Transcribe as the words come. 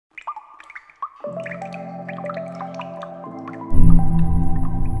In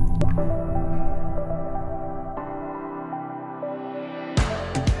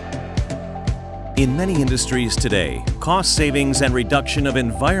many industries today, cost savings and reduction of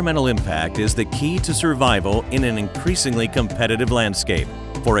environmental impact is the key to survival in an increasingly competitive landscape.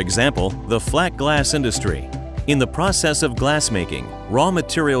 For example, the flat glass industry. In the process of glassmaking, raw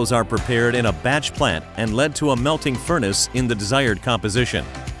materials are prepared in a batch plant and led to a melting furnace in the desired composition.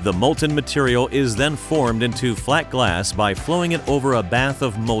 The molten material is then formed into flat glass by flowing it over a bath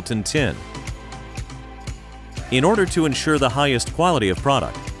of molten tin. In order to ensure the highest quality of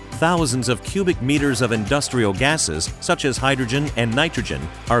product, thousands of cubic meters of industrial gases, such as hydrogen and nitrogen,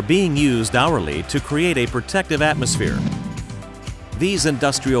 are being used hourly to create a protective atmosphere. These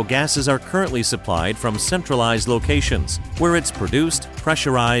industrial gases are currently supplied from centralized locations, where it's produced,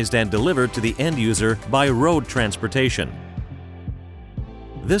 pressurized, and delivered to the end user by road transportation.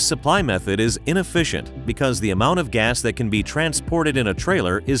 This supply method is inefficient because the amount of gas that can be transported in a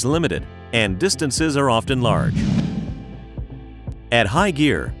trailer is limited, and distances are often large. At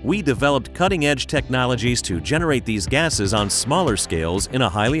Hygear, we developed cutting-edge technologies to generate these gases on smaller scales in a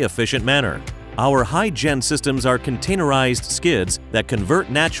highly efficient manner. Our high-gen systems are containerized skids that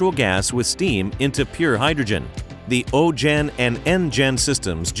convert natural gas with steam into pure hydrogen. The O-gen and N-gen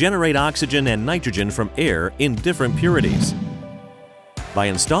systems generate oxygen and nitrogen from air in different purities. By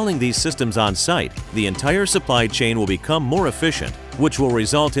installing these systems on site, the entire supply chain will become more efficient, which will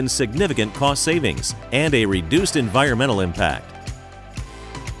result in significant cost savings and a reduced environmental impact.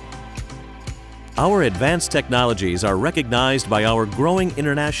 Our advanced technologies are recognized by our growing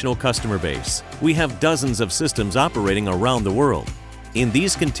international customer base. We have dozens of systems operating around the world. In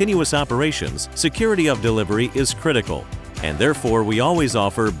these continuous operations, security of delivery is critical, and therefore we always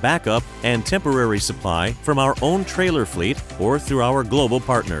offer backup and temporary supply from our own trailer fleet or through our global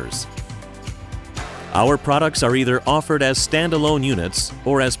partners. Our products are either offered as standalone units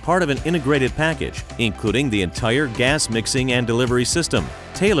or as part of an integrated package, including the entire gas mixing and delivery system,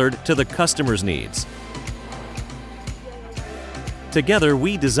 tailored to the customer's needs. Together,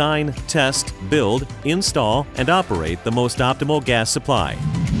 we design, test, build, install, and operate the most optimal gas supply.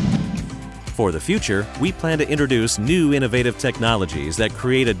 For the future, we plan to introduce new innovative technologies that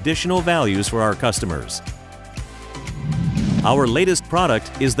create additional values for our customers. Our latest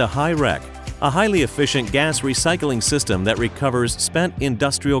product is the Hygear, a highly efficient gas recycling system that recovers spent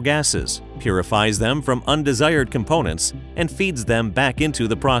industrial gases, purifies them from undesired components, and feeds them back into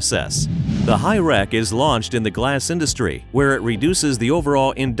the process. The Hygear is launched in the glass industry, where it reduces the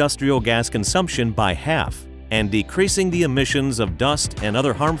overall industrial gas consumption by half and decreasing the emissions of dust and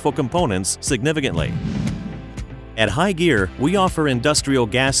other harmful components significantly. At Hygear, we offer industrial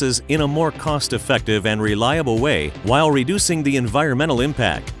gases in a more cost-effective and reliable way while reducing the environmental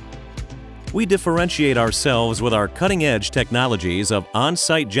impact. We differentiate ourselves with our cutting-edge technologies of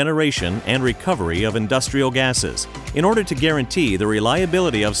on-site generation and recovery of industrial gases. In order to guarantee the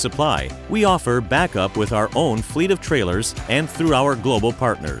reliability of supply, we offer backup with our own fleet of trailers and through our global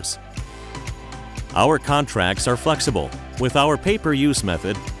partners. Our contracts are flexible. With our pay-per-use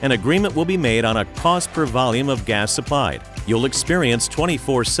method, an agreement will be made on a cost per volume of gas supplied. You'll experience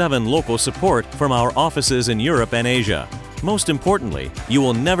 24/7 local support from our offices in Europe and Asia. Most importantly, you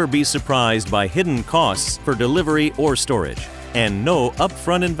will never be surprised by hidden costs for delivery or storage, and no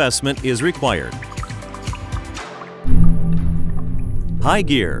upfront investment is required.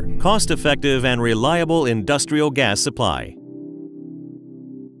 Hygear, cost-effective and reliable industrial gas supply.